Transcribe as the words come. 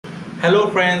Hello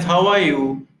friends, how are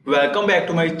you? Welcome back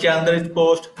to my channel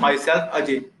Therichpost. Myself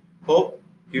Ajay. Hope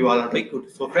you all are very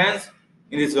good. So friends,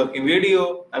 in this working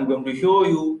video, I'm going to show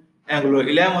you Angular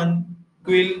 11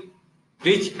 Quill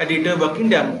Rich Editor working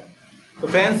demo. So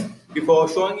friends, before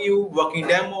showing you working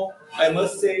demo, I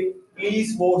must say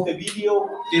please watch the video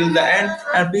till the end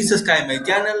and please subscribe my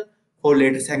channel for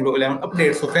latest Angular 11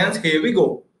 updates. So friends, here we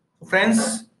go. So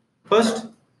friends, first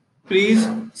please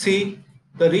see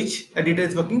the rich editor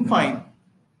is working fine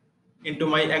into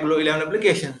my Angular 11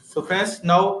 application. So friends,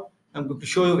 now I'm going to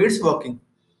show you it's working.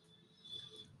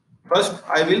 First,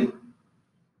 I will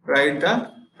write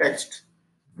the text.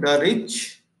 The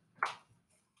rich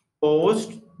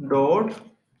post.com.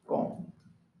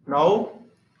 Now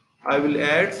I will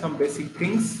add some basic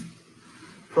things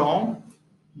from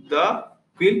the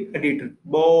Quill editor.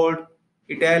 Bold,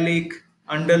 italic,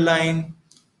 underline,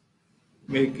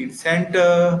 make it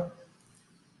center,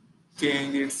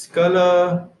 change its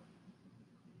color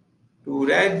to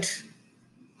red,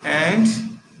 and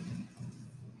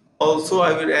also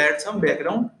I will add some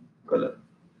background color.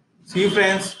 See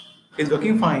friends, it's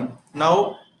working fine.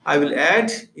 Now I will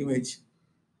add image.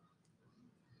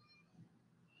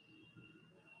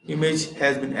 Image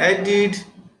has been added.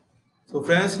 So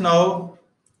friends, now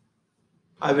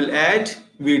I will add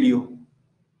video.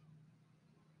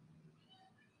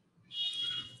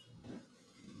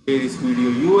 Here is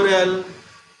video URL,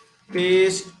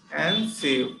 paste and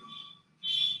save.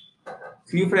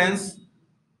 See friends,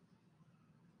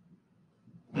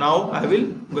 now I will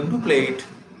going to play it.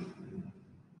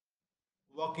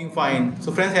 Working fine.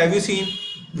 So friends, have you seen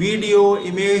video,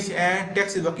 image and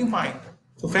text is working fine.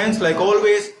 So friends, like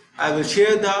always, I will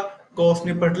share the code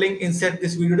snippet link inside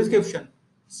this video description.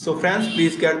 So friends,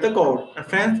 please get the code. And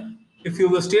friends, if you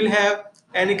will still have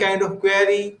any kind of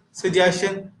query,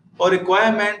 suggestion or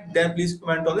requirement, then please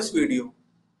comment on this video.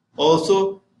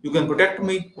 Also, you can contact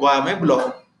me via my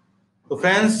blog. So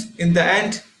friends, in the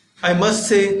end, I must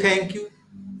say thank you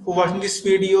for watching this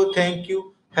video. Thank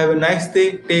you. Have a nice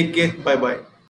day. Take care. Bye bye.